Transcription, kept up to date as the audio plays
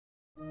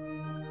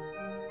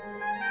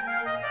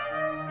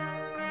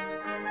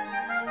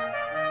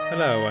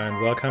Hello and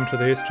welcome to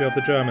the History of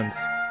the Germans,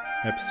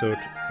 episode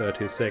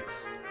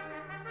 36.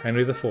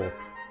 Henry IV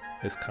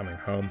is coming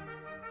home.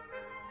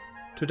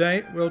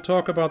 Today we'll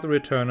talk about the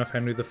return of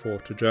Henry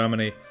IV to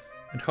Germany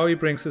and how he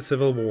brings the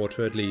civil war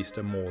to at least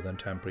a more than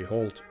temporary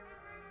halt.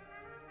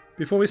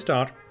 Before we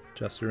start,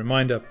 just a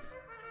reminder,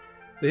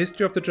 the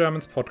History of the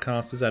Germans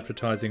podcast is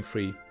advertising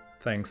free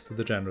thanks to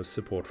the generous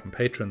support from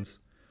patrons.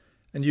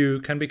 And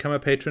you can become a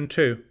patron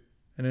too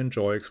and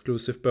enjoy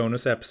exclusive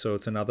bonus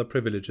episodes and other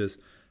privileges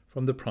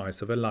from the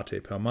price of a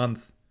latte per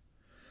month.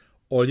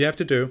 All you have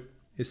to do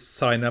is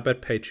sign up at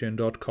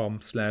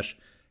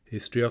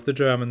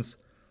patreon.com/historyofthegermans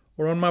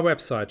or on my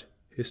website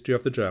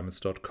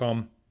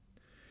historyofthegermans.com.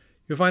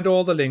 You'll find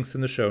all the links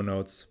in the show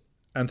notes,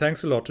 and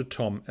thanks a lot to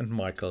Tom and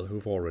Michael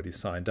who've already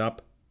signed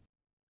up.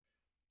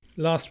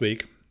 Last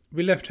week,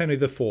 we left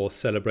Henry IV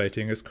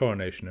celebrating his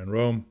coronation in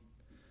Rome.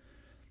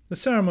 The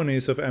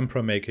ceremonies of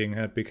emperor making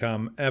had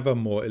become ever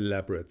more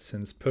elaborate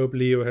since Pope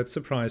Leo had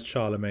surprised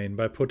Charlemagne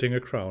by putting a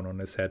crown on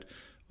his head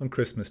on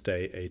Christmas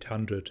Day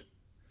 800.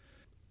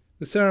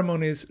 The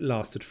ceremonies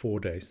lasted 4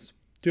 days,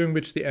 during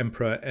which the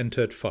emperor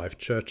entered 5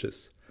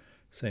 churches: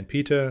 St.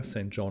 Peter,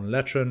 St. John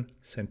Lateran,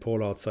 St.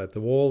 Paul outside the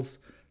walls,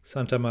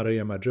 Santa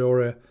Maria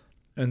Maggiore,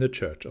 and the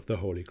Church of the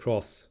Holy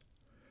Cross.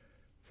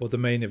 For the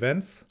main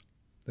events,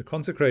 the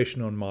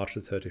consecration on March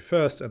the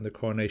 31st and the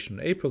coronation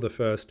on April the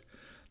 1st,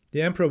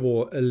 the emperor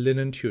wore a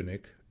linen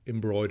tunic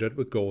embroidered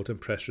with gold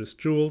and precious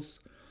jewels,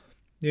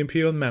 the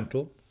imperial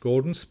mantle,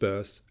 golden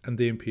spurs, and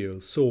the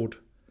imperial sword.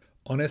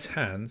 On his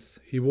hands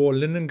he wore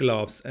linen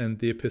gloves and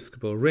the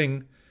episcopal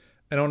ring,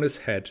 and on his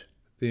head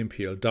the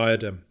imperial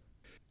diadem.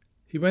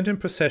 He went in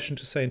procession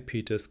to St.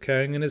 Peter's,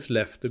 carrying in his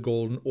left the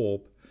golden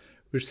orb,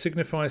 which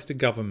signifies the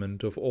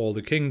government of all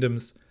the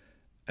kingdoms,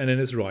 and in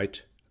his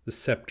right the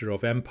sceptre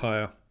of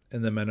empire,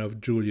 in the manner of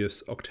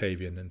Julius,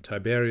 Octavian, and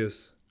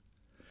Tiberius.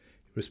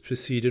 He was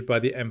preceded by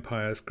the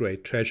empire's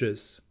great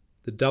treasures,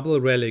 the double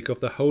relic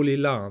of the Holy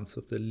Lance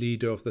of the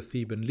leader of the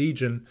Theban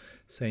legion,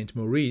 St.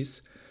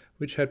 Maurice,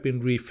 which had been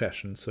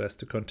refashioned so as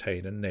to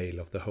contain a nail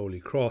of the Holy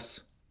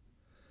Cross.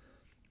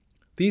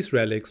 These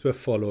relics were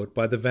followed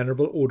by the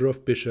venerable order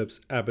of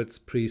bishops, abbots,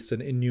 priests,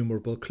 and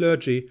innumerable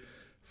clergy,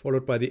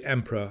 followed by the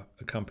emperor,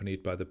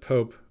 accompanied by the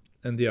pope,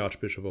 and the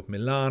Archbishop of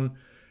Milan,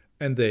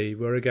 and they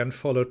were again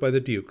followed by the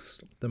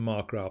dukes, the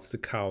markgrafs, the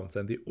counts,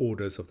 and the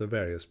orders of the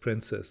various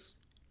princes.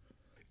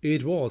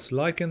 It was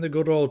like in the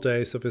good old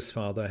days of his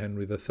father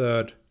Henry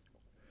III.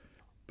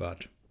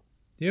 But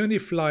the only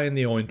fly in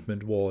the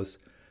ointment was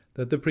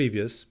that the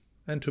previous,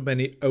 and to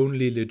many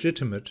only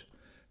legitimate,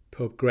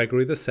 Pope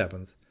Gregory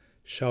VII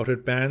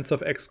shouted bans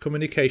of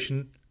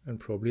excommunication, and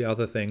probably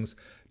other things,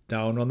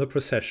 down on the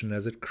procession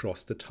as it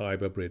crossed the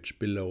Tiber Bridge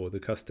below the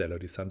Castello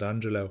di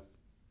Sant'Angelo.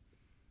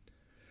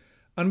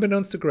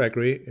 Unbeknownst to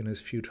Gregory, in his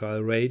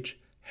futile rage,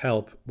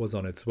 help was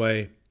on its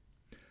way.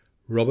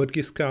 Robert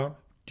Guiscard,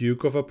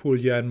 Duke of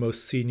Apulia and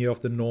most senior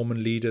of the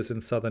Norman leaders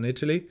in southern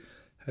Italy,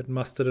 had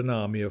mustered an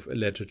army of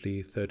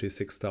allegedly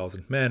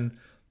 36,000 men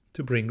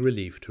to bring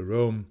relief to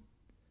Rome.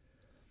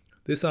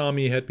 This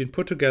army had been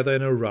put together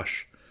in a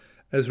rush,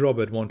 as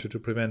Robert wanted to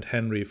prevent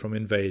Henry from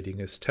invading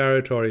his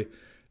territory,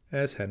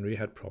 as Henry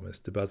had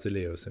promised the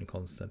Basileus in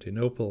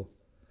Constantinople.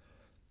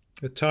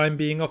 The time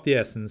being of the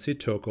essence, he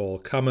took all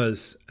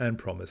comers and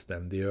promised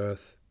them the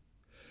earth.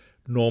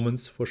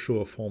 Normans for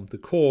sure formed the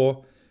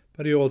core,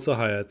 but he also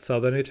hired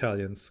southern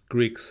Italians,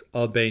 Greeks,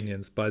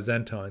 Albanians,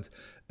 Byzantines,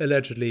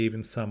 allegedly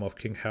even some of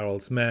King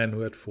Harold's men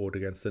who had fought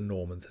against the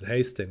Normans at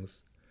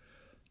Hastings.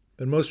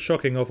 But most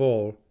shocking of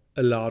all,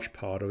 a large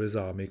part of his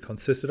army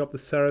consisted of the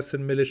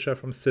Saracen militia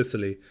from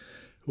Sicily,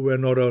 who were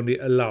not only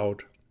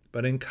allowed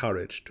but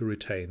encouraged to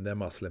retain their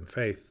Muslim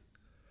faith.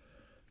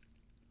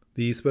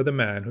 These were the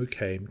men who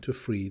came to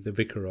free the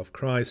Vicar of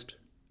Christ.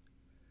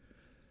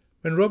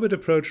 When Robert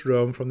approached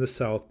Rome from the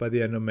south by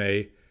the end of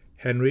May,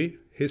 Henry,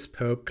 his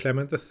Pope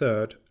Clement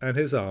III, and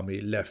his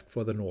army left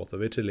for the north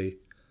of Italy.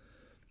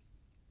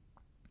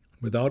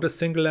 Without a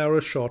single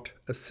arrow shot,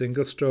 a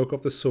single stroke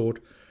of the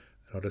sword,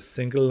 and not a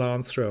single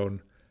lance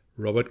thrown,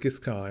 Robert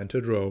Guiscard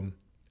entered Rome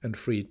and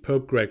freed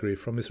Pope Gregory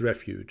from his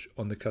refuge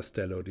on the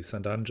Castello di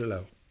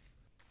Sant'Angelo.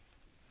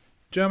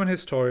 German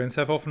historians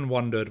have often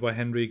wondered why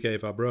Henry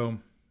gave up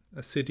Rome,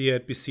 a city he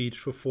had besieged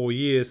for 4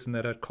 years and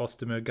that had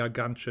cost him a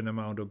gargantuan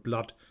amount of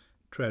blood,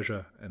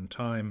 treasure, and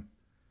time.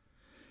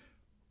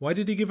 Why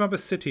did he give up a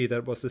city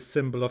that was the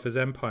symbol of his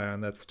empire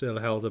and that still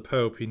held a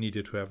pope he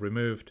needed to have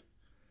removed?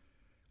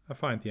 I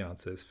find the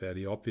answer is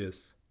fairly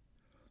obvious.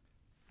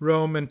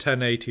 Rome in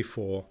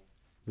 1084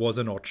 was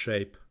an odd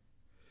shape.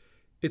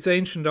 Its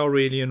ancient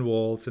Aurelian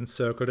walls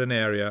encircled an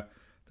area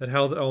that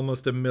held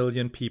almost 1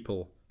 million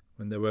people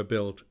when they were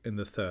built in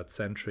the 3rd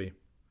century.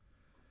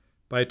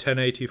 By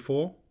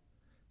 1084,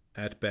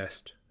 at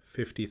best,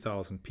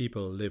 50,000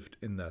 people lived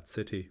in that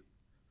city.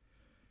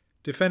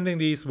 Defending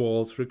these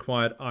walls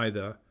required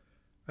either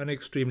an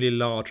extremely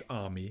large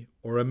army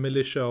or a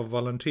militia of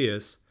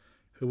volunteers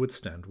who would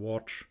stand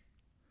watch.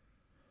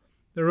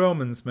 The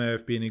Romans may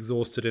have been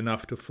exhausted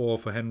enough to fall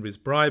for Henry's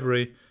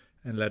bribery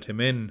and let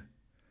him in,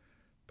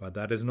 But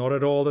that is not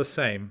at all the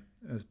same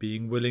as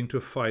being willing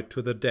to fight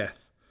to the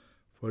death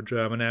for a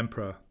German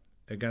emperor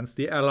against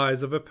the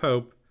allies of a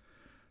pope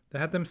they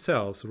had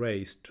themselves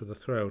raised to the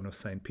throne of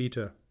St.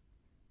 Peter.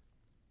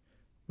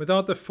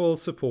 Without the full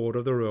support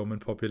of the Roman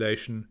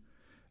population,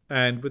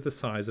 and with the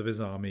size of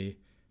his army,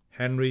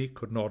 Henry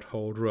could not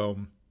hold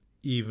Rome,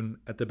 even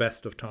at the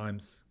best of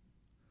times.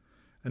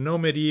 And no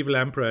medieval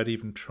emperor had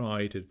even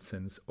tried it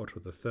since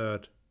Otto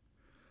III.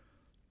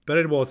 But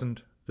it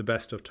wasn't the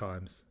best of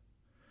times.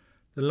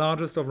 The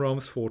largest of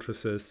Rome's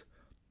fortresses,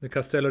 the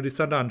Castello di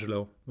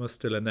Sant'Angelo, was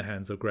still in the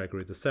hands of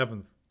Gregory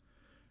VII,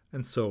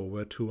 and so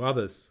were two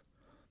others.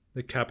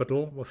 The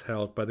capital was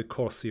held by the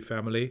Corsi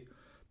family,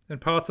 and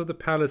parts of the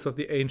palace of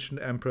the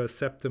ancient Emperor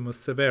Septimus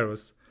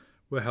Severus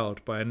were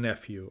held by a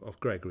nephew of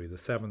Gregory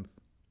VII.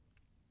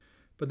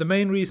 But the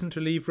main reason to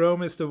leave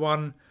Rome is the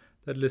one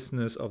that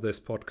listeners of this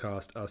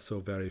podcast are so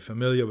very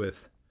familiar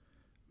with: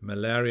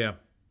 malaria.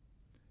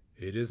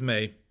 It is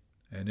May,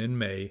 and in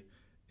May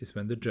is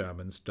when the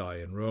Germans die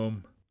in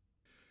Rome.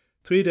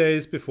 3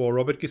 days before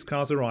Robert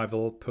Guiscard's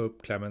arrival,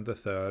 Pope Clement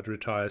III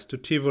retires to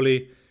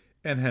Tivoli,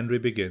 and Henry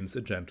begins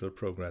a gentle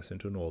progress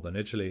into northern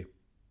Italy.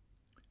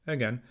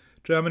 Again,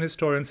 German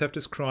historians have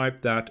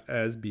described that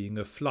as being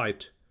a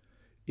flight,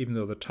 even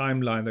though the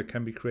timeline that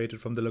can be created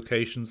from the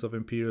locations of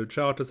imperial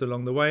charters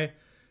along the way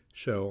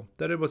show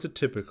that it was a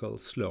typical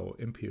slow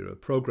imperial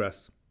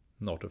progress,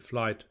 not a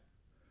flight.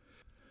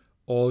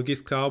 All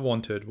Guiscard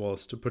wanted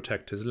was to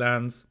protect his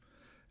lands,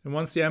 and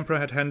once the emperor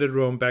had handed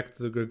Rome back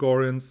to the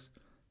Gregorians,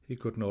 he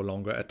could no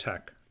longer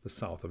attack the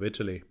south of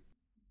Italy.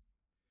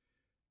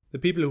 The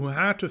people who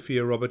had to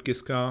fear Robert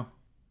Guiscard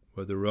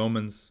were the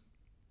Romans.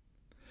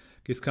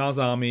 Guiscard's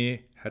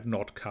army had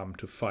not come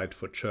to fight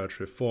for church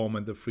reform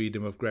and the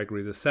freedom of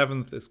Gregory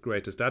VII, its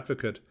greatest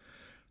advocate.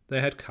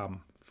 They had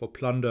come for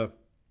plunder.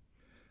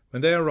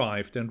 When they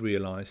arrived and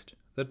realized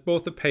that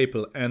both the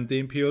papal and the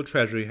imperial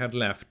treasury had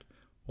left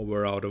or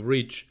were out of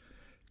reach,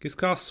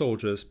 Guiscard's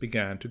soldiers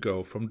began to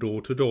go from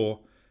door to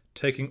door,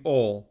 taking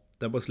all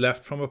that was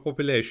left from a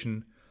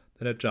population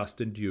that had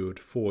just endured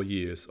 4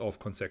 years of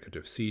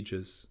consecutive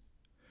sieges.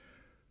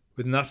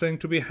 With nothing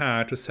to be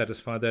had to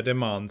satisfy their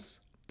demands,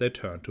 they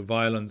turned to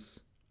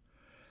violence.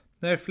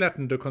 They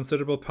flattened a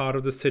considerable part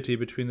of the city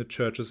between the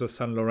churches of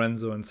San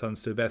Lorenzo and San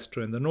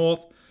Silvestro in the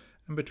north,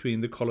 and between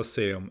the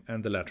Colosseum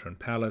and the Lateran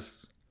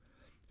Palace.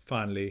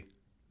 Finally,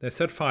 they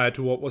set fire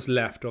to what was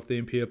left of the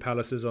imperial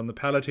palaces on the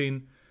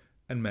Palatine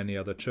and many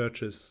other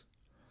churches.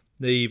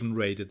 They even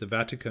raided the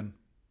Vatican.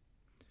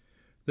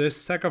 This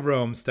sack of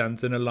Rome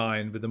stands in a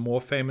line with the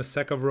more famous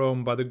sack of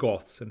Rome by the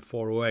Goths in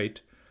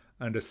 408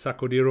 and the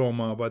Sacco di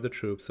Roma by the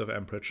troops of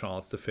Emperor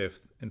Charles V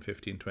in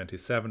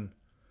 1527.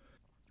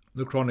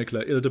 The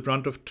chronicler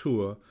Ildebrand of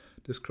Tours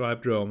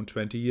described Rome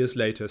 20 years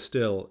later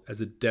still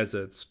as a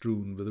desert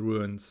strewn with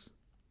ruins.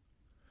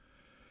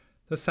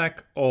 The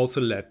sack also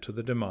led to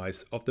the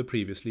demise of the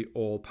previously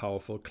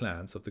all-powerful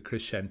clans of the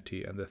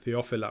Crescenti and the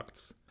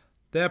Theophylacts.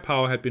 Their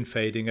power had been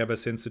fading ever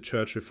since the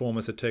church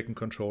reformers had taken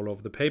control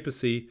over the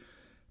papacy,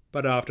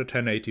 but after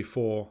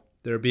 1084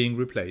 they are being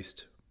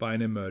replaced by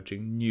an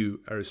emerging new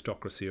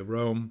aristocracy of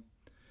Rome.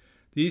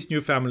 These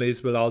new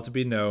families will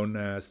ultimately be known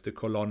as the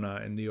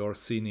Colonna and the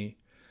Orsini.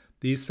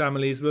 These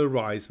families will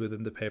rise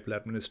within the papal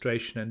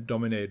administration and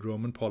dominate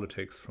Roman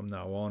politics from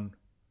now on.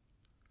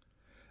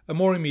 A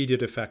more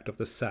immediate effect of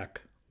the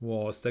sack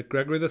was that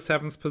Gregory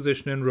VII's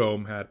position in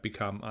Rome had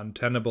become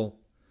untenable.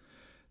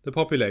 The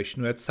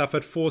population, who had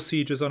suffered 4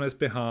 sieges on his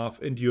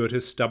behalf, endured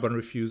his stubborn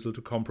refusal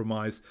to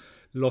compromise,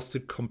 lost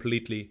it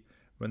completely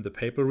when the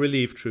papal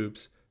relief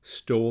troops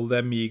stole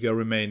their meagre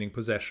remaining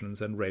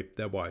possessions and raped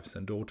their wives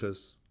and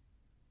daughters.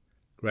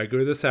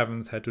 Gregory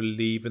VII had to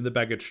leave in the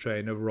baggage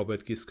train of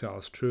Robert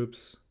Guiscard's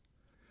troops.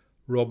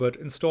 Robert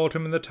installed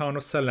him in the town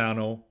of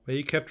Salerno, where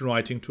he kept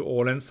writing to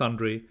all and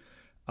sundry,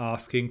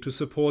 asking to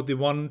support the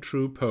one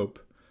true pope,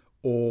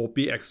 or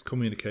be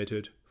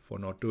excommunicated for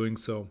not doing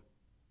so.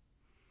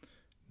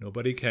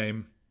 Nobody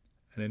came,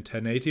 and in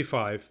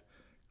 1085,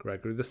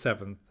 Gregory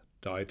VII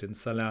died in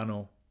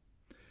Salerno.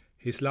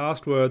 His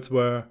last words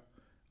were,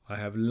 "I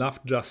have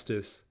loved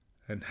justice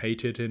and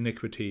hated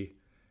iniquity.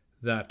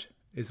 That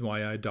is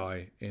why I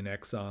die in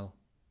exile."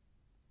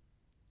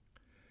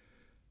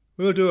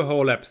 We will do a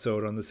whole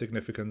episode on the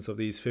significance of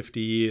these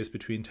 50 years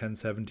between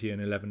 1070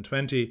 and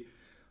 1120,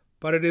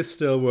 but it is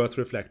still worth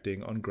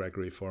reflecting on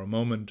Gregory for a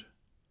moment.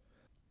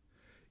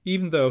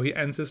 Even though he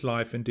ends his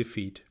life in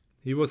defeat,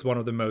 he was one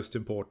of the most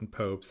important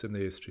popes in the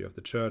history of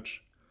the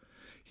Church.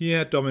 He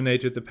had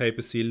dominated the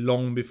papacy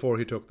long before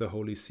he took the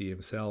Holy See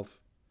himself.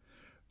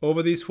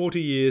 Over these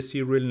 40 years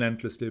he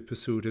relentlessly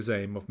pursued his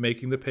aim of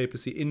making the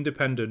papacy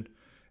independent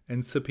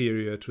and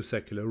superior to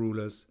secular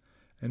rulers,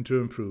 and to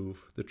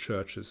improve the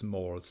Church's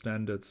moral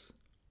standards.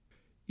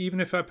 Even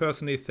if I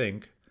personally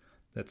think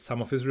that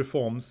some of his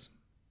reforms,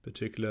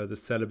 particularly the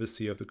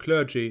celibacy of the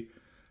clergy,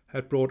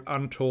 had brought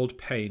untold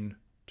pain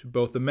to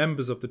both the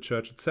members of the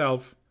Church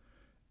itself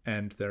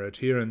and their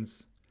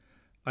adherents,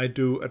 I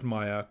do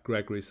admire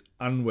Gregory's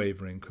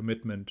unwavering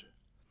commitment.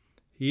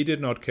 He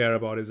did not care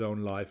about his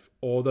own life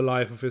or the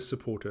life of his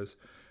supporters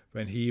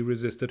when he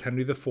resisted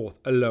Henry IV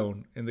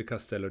alone in the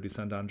Castello di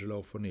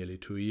Sant'Angelo for nearly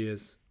 2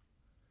 years.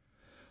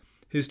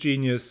 His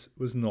genius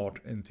was not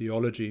in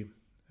theology.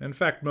 In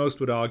fact, most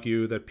would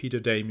argue that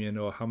Peter Damian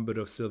or Humbert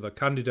of Silva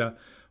Candida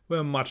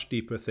were much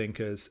deeper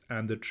thinkers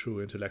and the true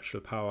intellectual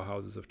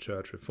powerhouses of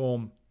church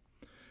reform.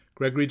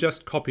 Gregory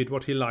just copied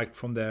what he liked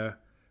from there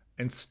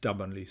and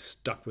stubbornly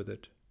stuck with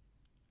it.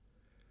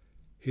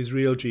 His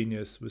real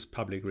genius was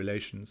public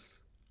relations.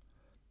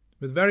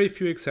 With very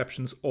few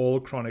exceptions,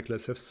 all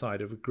chroniclers have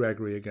sided with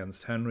Gregory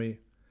against Henry.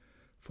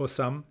 For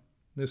some,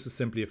 this was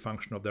simply a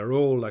function of their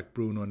role, like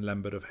Bruno and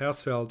Lambert of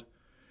Hersfeld,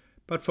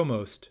 but for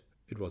most,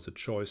 it was a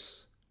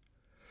choice.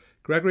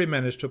 Gregory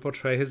managed to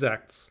portray his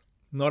acts,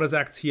 not as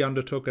acts he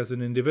undertook as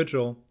an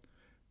individual,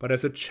 but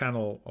as a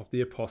channel of the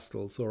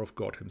apostles or of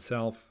God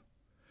himself.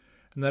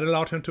 And that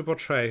allowed him to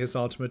portray his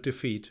ultimate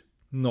defeat,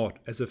 not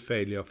as a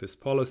failure of his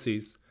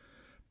policies,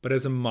 but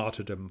as a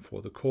martyrdom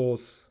for the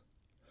cause.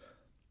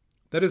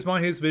 That is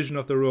why his vision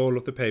of the role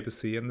of the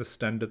papacy and the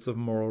standards of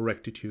moral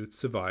rectitude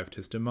survived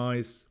his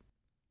demise.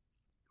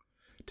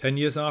 10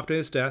 years after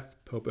his death,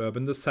 Pope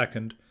Urban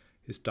II,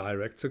 his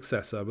direct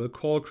successor, will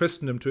call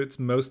Christendom to its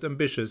most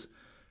ambitious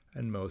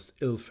and most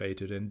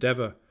ill-fated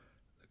endeavor,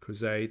 the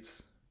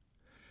Crusades.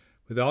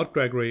 Without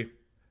Gregory,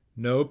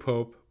 no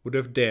pope would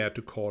have dared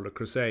to call a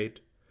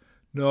crusade,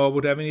 nor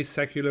would have any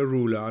secular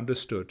ruler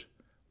understood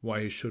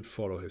why he should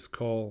follow his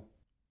call.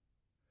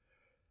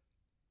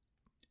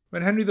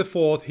 When Henry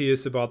IV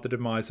hears about the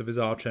demise of his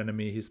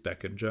archenemy, he is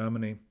back in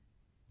Germany.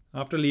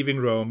 After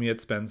leaving Rome, he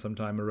had spent some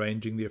time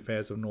arranging the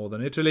affairs of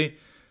northern Italy.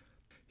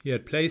 He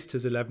had placed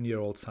his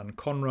 11-year-old son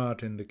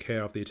Conrad in the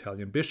care of the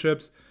Italian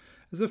bishops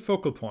as a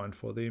focal point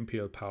for the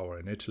imperial power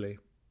in Italy.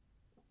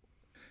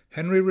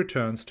 Henry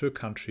returns to a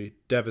country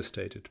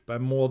devastated by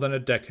more than a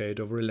decade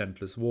of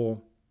relentless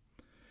war.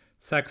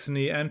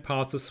 Saxony and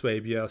parts of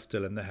Swabia are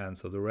still in the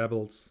hands of the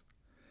rebels.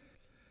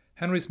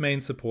 Henry's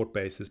main support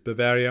base is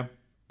Bavaria,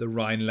 the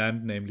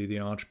Rhineland, namely the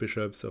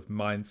archbishops of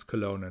Mainz,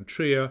 Cologne and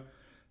Trier,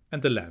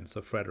 and the lands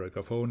of Frederick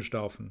of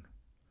Hohenstaufen.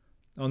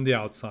 On the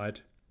outside,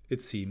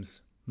 it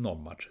seems not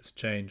much has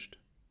changed.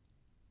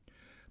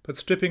 But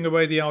stripping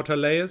away the outer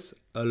layers,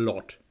 a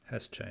lot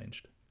has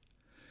changed.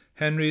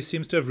 Henry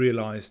seems to have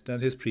realized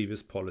that his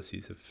previous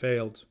policies have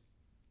failed.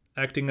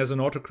 Acting as an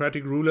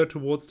autocratic ruler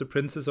towards the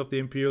princes of the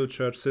imperial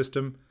church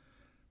system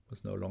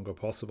was no longer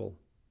possible.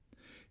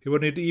 He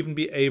would not even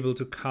be able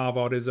to carve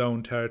out his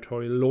own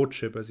territorial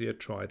lordship as he had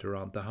tried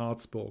around the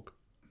Harzburg.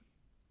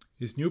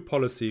 His new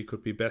policy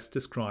could be best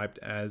described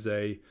as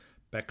a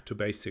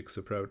back-to-basics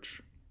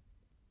approach.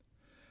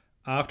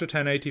 After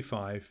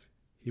 1085,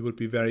 he would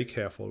be very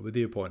careful with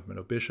the appointment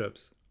of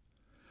bishops.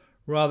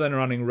 Rather than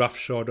running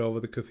roughshod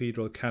over the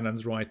cathedral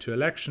canon's right to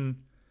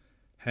election,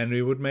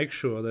 Henry would make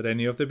sure that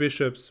any of the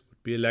bishops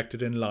would be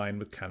elected in line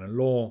with canon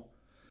law.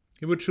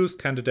 He would choose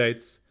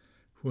candidates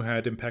who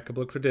had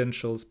impeccable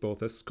credentials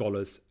both as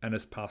scholars and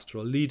as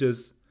pastoral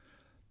leaders.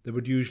 There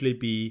would usually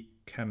be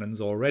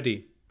canons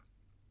already.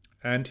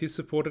 And he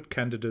supported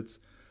candidates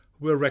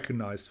who were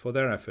recognized for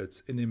their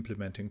efforts in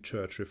implementing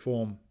church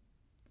reform.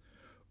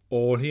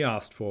 All he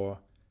asked for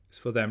is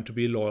for them to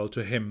be loyal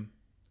to him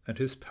and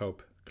his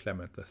Pope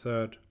Clement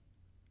III.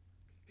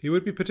 He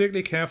would be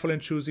particularly careful in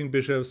choosing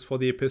bishops for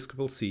the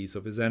episcopal sees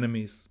of his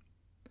enemies.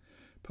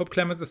 Pope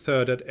Clement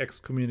III had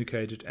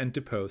excommunicated and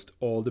deposed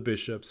all the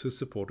bishops who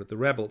supported the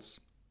rebels,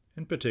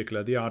 in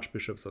particular the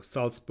archbishops of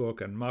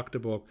Salzburg and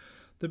Magdeburg,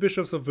 the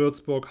bishops of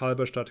Würzburg,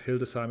 Halberstadt,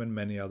 Hildesheim, and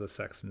many other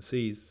Saxon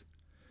sees.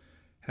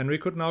 Henry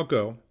could now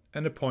go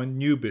and appoint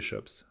new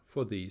bishops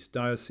for these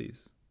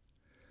dioceses.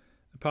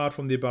 Apart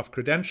from the above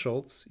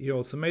credentials, he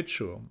also made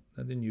sure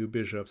that the new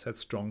bishops had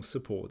strong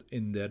support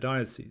in their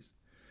diocese,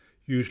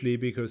 usually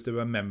because they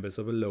were members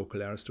of a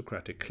local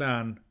aristocratic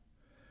clan.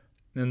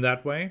 In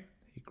that way,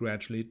 he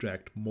gradually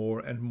dragged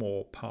more and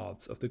more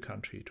parts of the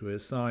country to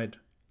his side.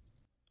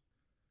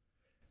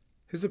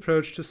 His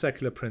approach to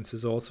secular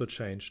princes also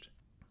changed.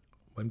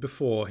 When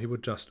before he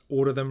would just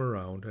order them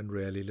around and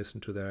rarely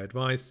listen to their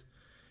advice,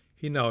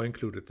 he now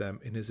included them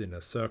in his inner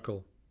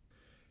circle.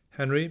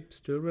 Henry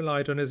still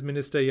relied on his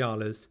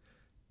ministeriales,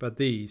 but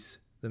these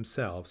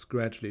themselves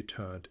gradually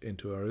turned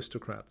into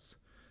aristocrats,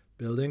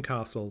 building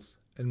castles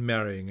and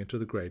marrying into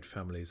the great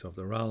families of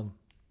the realm.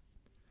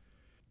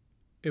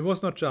 It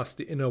was not just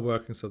the inner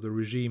workings of the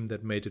regime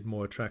that made it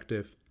more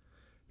attractive,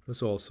 it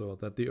was also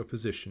that the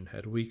opposition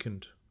had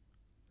weakened.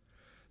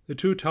 The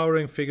two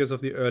towering figures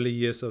of the early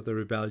years of the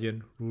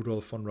rebellion,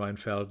 Rudolf von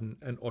Rheinfelden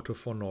and Otto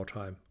von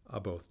Nordheim, are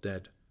both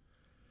dead.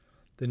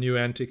 The new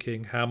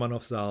anti-king Hermann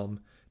of Salm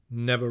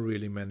never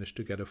really managed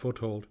to get a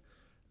foothold,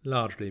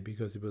 largely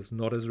because he was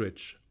not as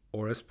rich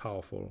or as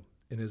powerful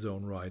in his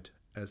own right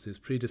as his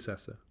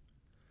predecessor.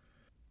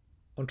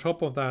 On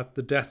top of that,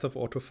 the death of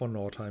Otto von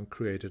Nordheim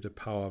created a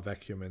power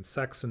vacuum in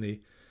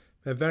Saxony,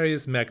 where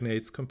various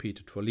magnates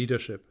competed for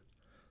leadership.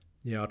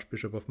 The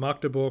Archbishop of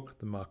Magdeburg,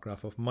 the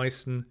Markgraf of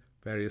Meissen,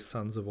 various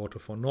sons of Otto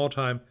von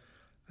Nordheim,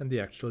 and the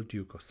actual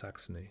Duke of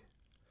Saxony.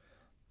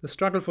 The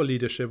struggle for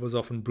leadership was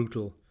often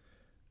brutal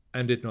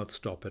and did not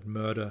stop at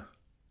murder.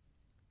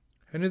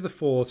 Henry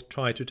IV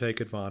tried to take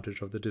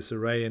advantage of the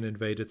disarray and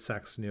invaded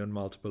Saxony on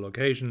multiple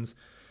occasions.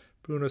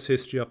 Bruno's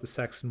History of the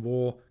Saxon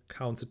War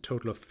counts a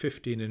total of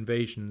 15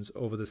 invasions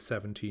over the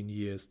 17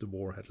 years the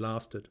war had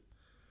lasted.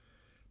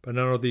 But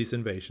none of these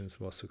invasions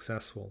was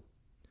successful.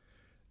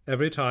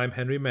 Every time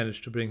Henry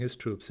managed to bring his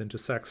troops into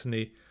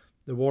Saxony,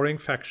 the warring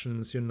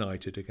factions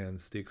united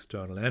against the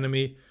external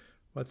enemy,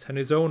 whilst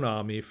Henry's own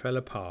army fell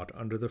apart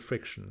under the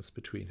frictions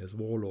between his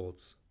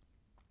warlords.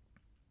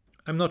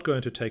 I'm not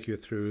going to take you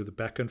through the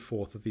back and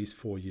forth of these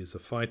 4 years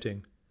of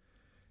fighting.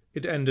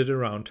 It ended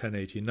around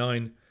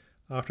 1089,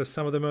 after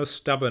some of the most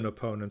stubborn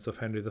opponents of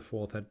Henry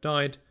IV had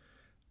died,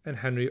 and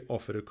Henry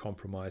offered a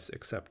compromise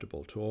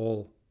acceptable to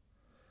all.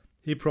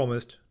 He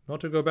promised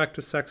not to go back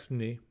to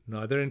Saxony,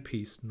 neither in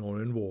peace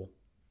nor in war,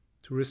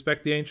 to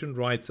respect the ancient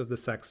rights of the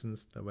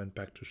Saxons that went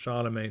back to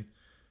Charlemagne,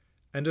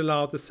 and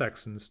allowed the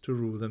Saxons to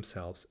rule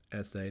themselves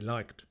as they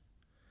liked.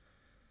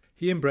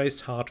 He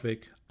embraced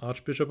Hartwig,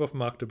 Archbishop of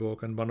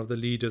Magdeburg and one of the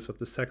leaders of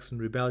the Saxon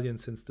rebellion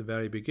since the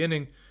very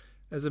beginning,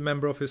 as a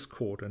member of his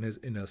court and his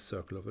inner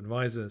circle of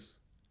advisors.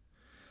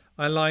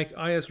 I like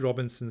I.S.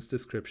 Robinson's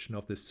description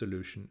of this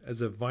solution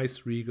as a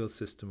vice-regal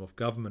system of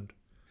government.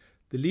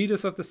 The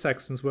leaders of the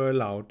Saxons were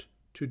allowed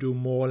to do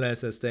more or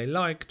less as they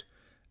liked,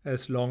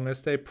 as long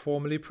as they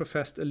formally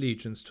professed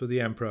allegiance to the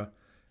emperor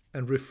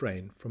and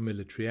refrained from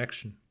military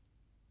action.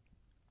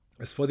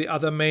 As for the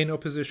other main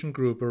opposition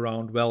group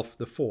around Welf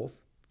IV,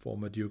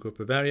 former Duke of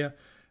Bavaria,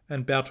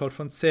 and Berthold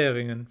von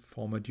Zähringen,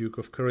 former Duke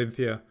of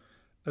Carinthia,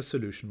 a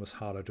solution was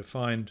harder to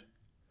find.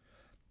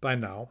 By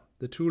now,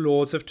 the two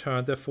lords have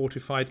turned their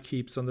fortified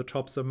keeps on the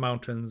tops of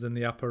mountains in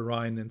the Upper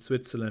Rhine in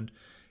Switzerland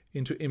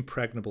into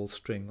impregnable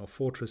string of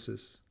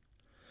fortresses.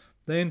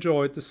 They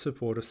enjoyed the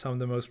support of some of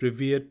the most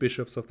revered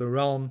bishops of the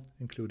realm,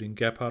 including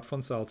Gebhard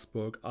von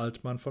Salzburg,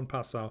 Altmann von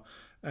Passau,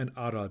 and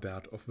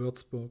Adalbert of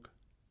Würzburg.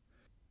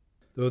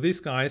 Though these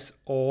guys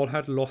all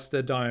had lost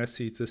their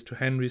dioceses to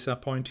Henry's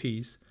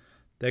appointees,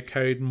 they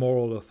carried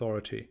moral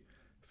authority,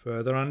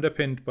 further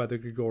underpinned by the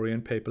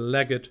Gregorian papal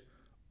legate,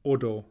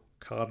 Odo,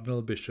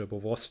 Cardinal Bishop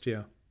of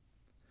Ostia.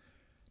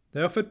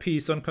 They offered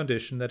peace on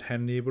condition that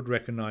Henry would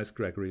recognize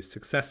Gregory's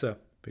successor,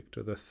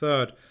 Victor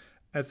III,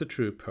 as the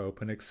true pope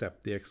and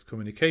accept the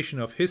excommunication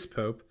of his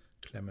pope,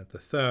 Clement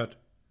III.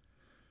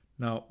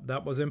 Now,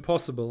 that was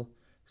impossible,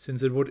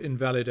 since it would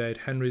invalidate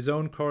Henry's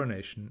own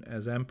coronation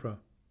as emperor.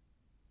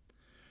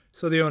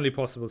 So the only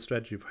possible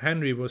strategy for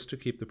Henry was to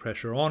keep the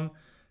pressure on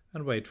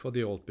and wait for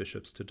the old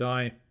bishops to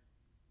die.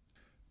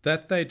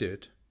 That they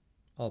did,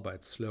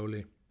 albeit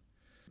slowly.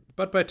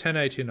 But by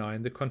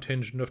 1089 the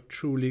contingent of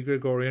truly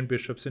Gregorian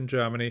bishops in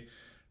Germany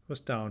was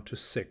down to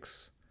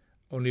 6,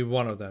 only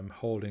one of them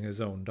holding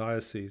his own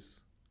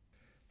diocese.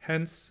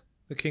 Hence,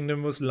 the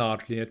kingdom was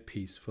largely at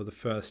peace for the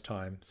first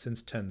time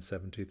since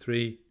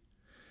 1073.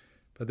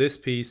 But this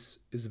peace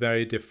is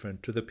very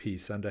different to the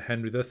peace under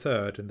Henry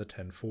III in the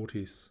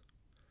 1040s.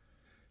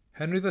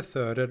 Henry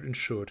III had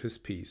ensured his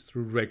peace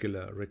through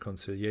regular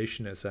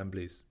reconciliation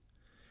assemblies,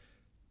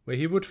 where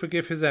he would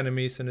forgive his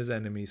enemies and his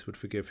enemies would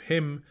forgive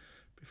him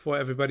before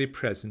everybody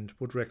present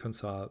would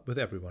reconcile with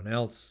everyone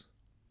else.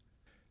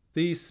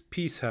 These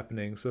peace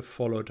happenings were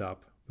followed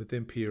up with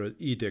imperial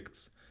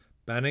edicts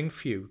banning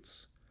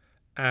feuds,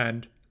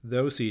 and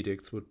those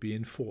edicts would be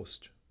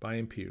enforced by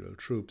imperial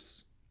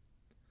troops.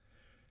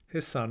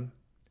 His son,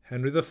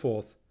 Henry IV,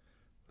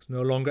 was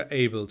no longer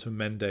able to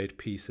mandate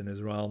peace in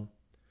his realm.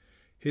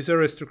 His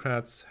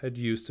aristocrats had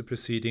used the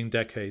preceding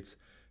decades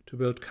to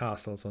build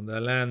castles on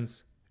their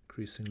lands,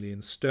 increasingly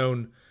in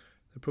stone,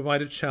 that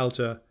provided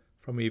shelter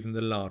from even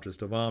the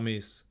largest of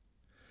armies.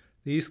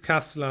 These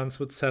castellans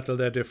would settle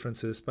their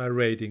differences by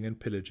raiding and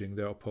pillaging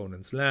their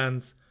opponents'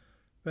 lands,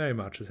 very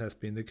much as has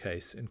been the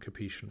case in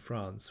Capetian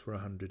France for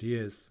 100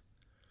 years.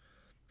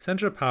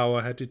 Central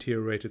power had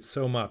deteriorated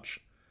so much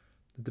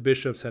that the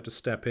bishops had to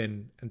step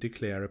in and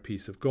declare a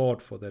peace of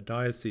God for their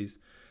diocese,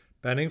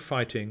 banning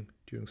fighting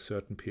during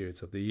certain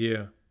periods of the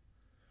year.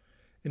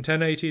 In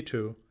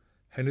 1082,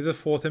 Henry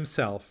IV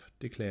himself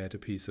declared a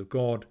peace of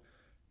God,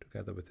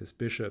 together with his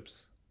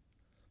bishops.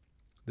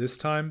 This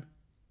time,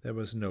 there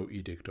was no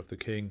edict of the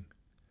king.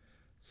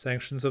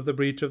 Sanctions of the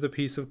breach of the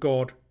peace of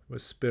God were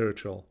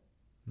spiritual,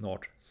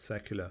 not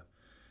secular.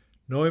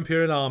 No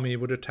imperial army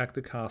would attack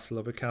the castle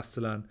of a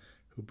castellan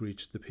who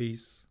breached the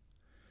peace.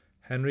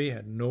 Henry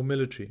had no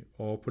military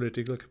or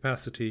political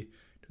capacity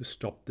to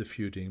stop the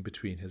feuding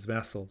between his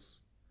vassals.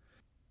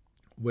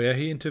 Where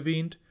he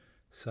intervened,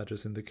 such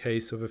as in the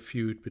case of a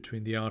feud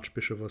between the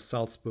Archbishop of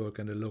Salzburg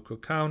and a local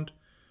count,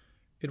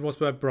 it was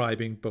by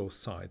bribing both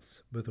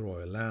sides with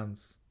royal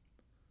lands.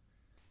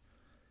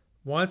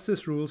 Whilst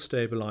this rule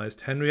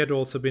stabilized, Henry had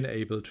also been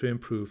able to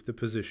improve the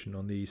position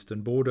on the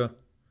eastern border.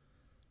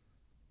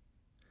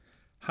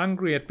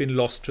 Hungary had been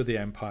lost to the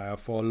empire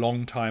for a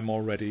long time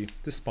already,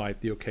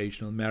 despite the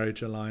occasional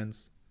marriage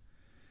alliance.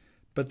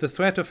 But the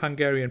threat of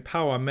Hungarian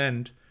power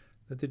meant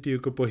that the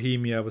Duke of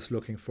Bohemia was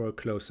looking for a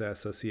closer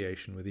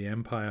association with the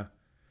empire.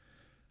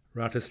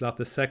 Rastislav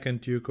II,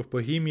 Duke of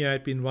Bohemia,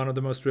 had been one of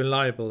the most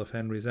reliable of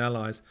Henry's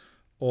allies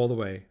all the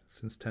way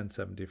since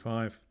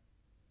 1075.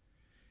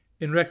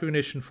 In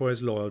recognition for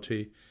his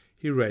loyalty,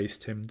 he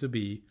raised him to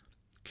be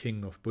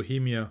King of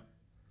Bohemia.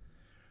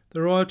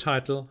 The royal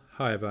title,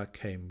 however,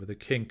 came with a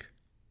kink.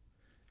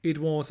 It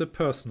was a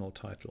personal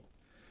title,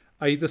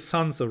 i.e. the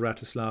sons of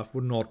Rastislav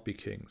would not be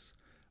kings,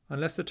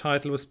 unless the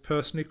title was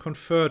personally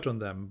conferred on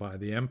them by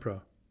the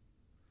emperor.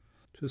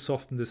 To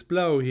soften this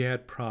blow, he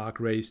had Prague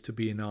raised to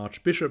be an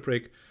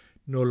archbishopric,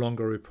 no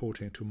longer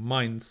reporting to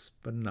Mainz,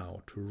 but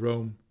now to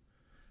Rome,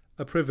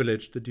 a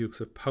privilege the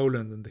Dukes of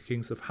Poland and the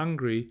Kings of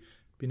Hungary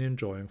had been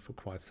enjoying for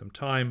quite some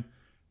time,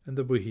 and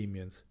the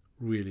Bohemians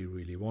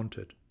really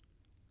wanted.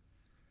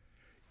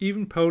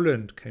 Even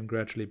Poland came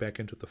gradually back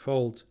into the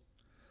fold.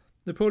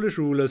 The Polish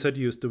rulers had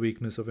used the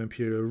weakness of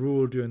imperial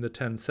rule during the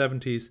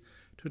 1070s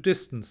to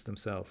distance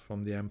themselves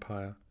from the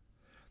empire.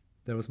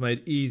 That was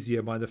made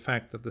easier by the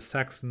fact that the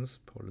Saxons,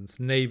 Poland's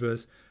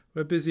neighbours,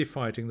 were busy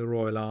fighting the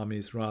royal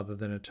armies rather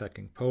than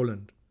attacking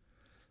Poland.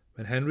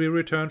 When Henry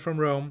returned from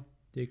Rome,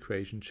 the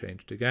equation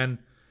changed again,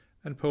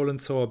 and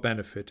Poland saw a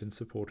benefit in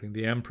supporting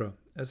the emperor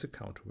as a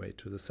counterweight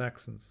to the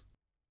Saxons.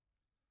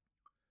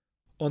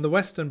 On the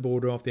western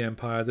border of the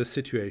empire, the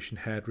situation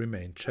had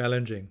remained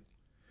challenging.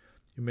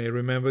 You may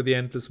remember the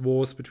endless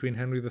wars between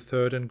Henry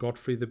III and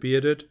Godfrey the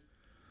Bearded.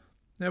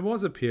 There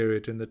was a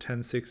period in the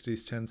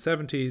 1060s,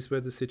 1070s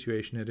where the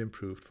situation had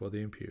improved for the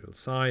imperial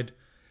side.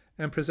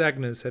 Empress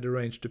Agnes had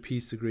arranged a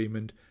peace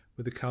agreement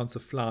with the Counts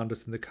of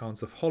Flanders and the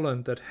Counts of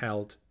Holland that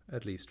held,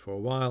 at least for a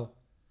while.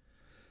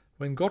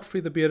 When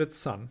Godfrey the Bearded's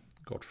son,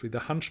 Godfrey the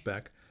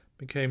Hunchback,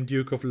 became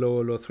Duke of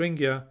Lower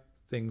Lothringia,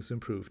 things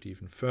improved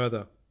even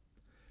further.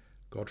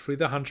 Godfrey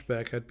the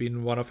Hunchback had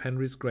been one of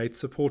Henry's great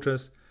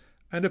supporters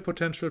and a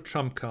potential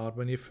trump card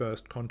when he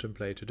first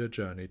contemplated a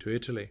journey to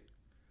Italy.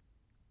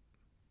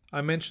 I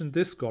mentioned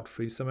this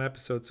Godfrey some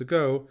episodes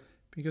ago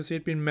because he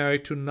had been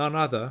married to none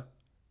other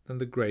than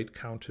the great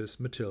Countess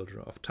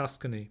Matilda of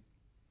Tuscany.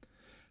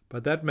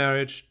 But that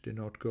marriage did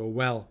not go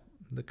well,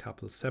 and the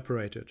couple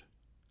separated.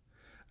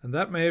 And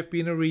that may have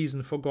been a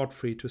reason for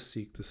Godfrey to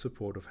seek the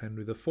support of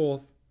Henry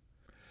IV.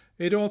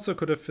 It also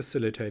could have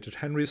facilitated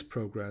Henry's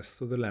progress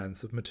through the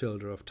lands of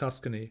Matilda of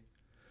Tuscany.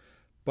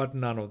 But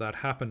none of that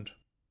happened.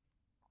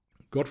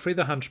 Godfrey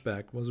the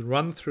Hunchback was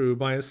run through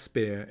by a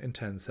spear in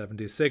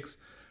 1076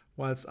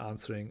 whilst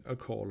answering a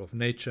call of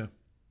nature.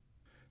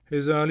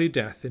 His early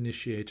death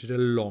initiated a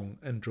long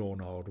and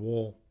drawn-out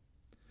war.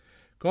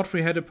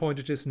 Godfrey had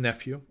appointed his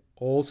nephew,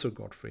 also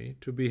Godfrey,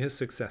 to be his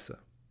successor.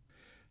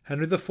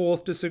 Henry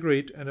IV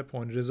disagreed and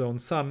appointed his own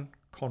son,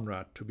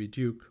 Conrad, to be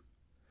duke.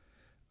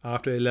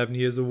 After 11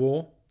 years of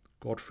war,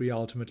 Godfrey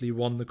ultimately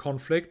won the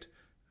conflict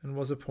and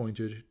was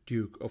appointed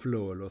Duke of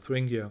Lower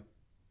Lothringia.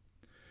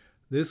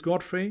 This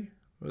Godfrey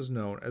was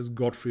known as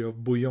Godfrey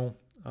of Bouillon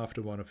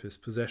after one of his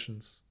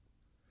possessions.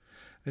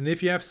 And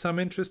if you have some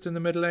interest in the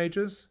Middle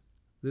Ages,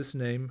 this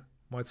name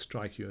might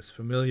strike you as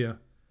familiar.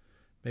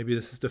 Maybe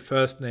this is the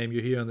first name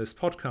you hear on this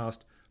podcast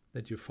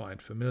that you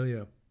find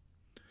familiar.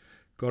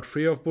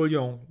 Godfrey of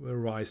Bouillon will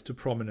rise to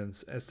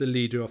prominence as the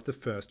leader of the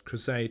First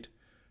Crusade,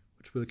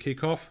 which will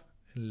kick off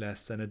in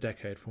less than a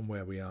decade from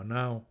where we are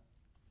now.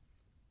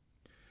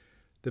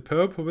 The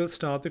Pope who will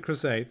start the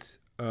Crusades,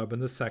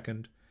 Urban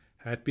II,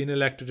 had been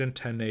elected in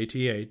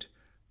 1088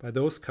 by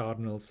those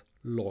cardinals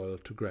loyal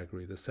to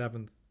Gregory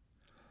VII.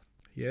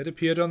 He had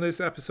appeared on this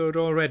episode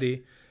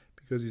already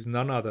because he's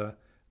none other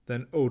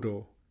than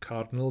Odo,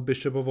 Cardinal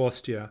Bishop of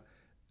Ostia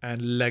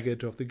and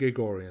legate of the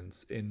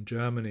Gregorians in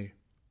Germany.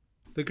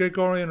 The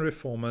Gregorian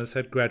reformers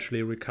had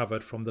gradually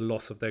recovered from the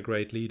loss of their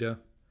great leader.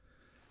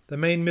 The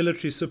main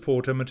military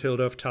supporter,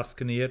 Matilda of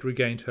Tuscany, had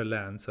regained her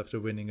lands after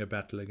winning a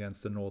battle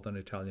against the northern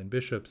Italian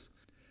bishops.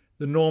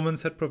 The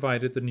Normans had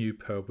provided the new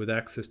pope with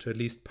access to at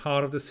least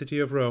part of the city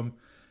of Rome,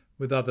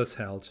 with others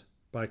held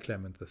by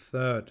Clement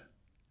III.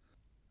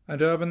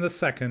 And Urban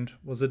II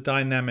was a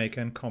dynamic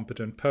and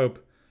competent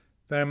pope,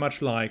 very much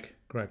like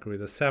Gregory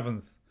VII,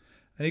 and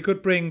he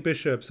could bring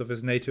bishops of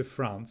his native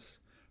France,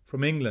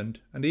 from England,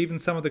 and even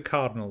some of the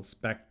cardinals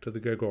back to the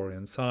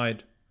Gregorian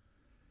side.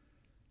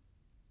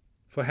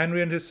 For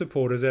Henry and his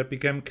supporters, it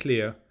became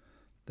clear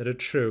that a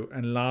true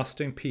and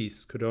lasting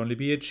peace could only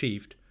be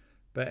achieved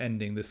by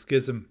ending the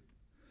schism.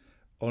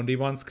 Only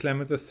once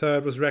Clement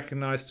III was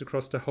recognized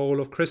across the whole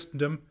of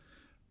Christendom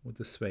would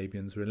the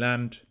Swabians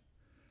relent,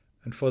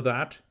 and for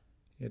that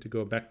he had to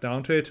go back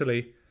down to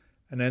Italy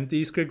and end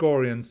these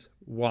Gregorians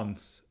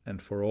once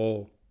and for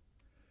all.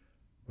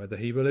 Whether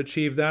he will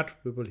achieve that,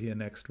 we will hear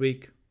next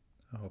week.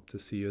 I hope to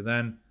see you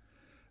then.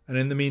 And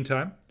in the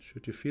meantime,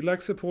 should you feel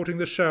like supporting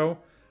the show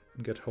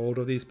and get hold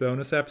of these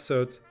bonus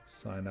episodes,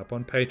 sign up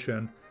on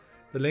Patreon.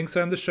 The links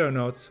are in the show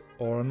notes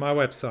or on my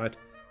website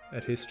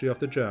at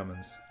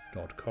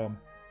historyofthegermans.com.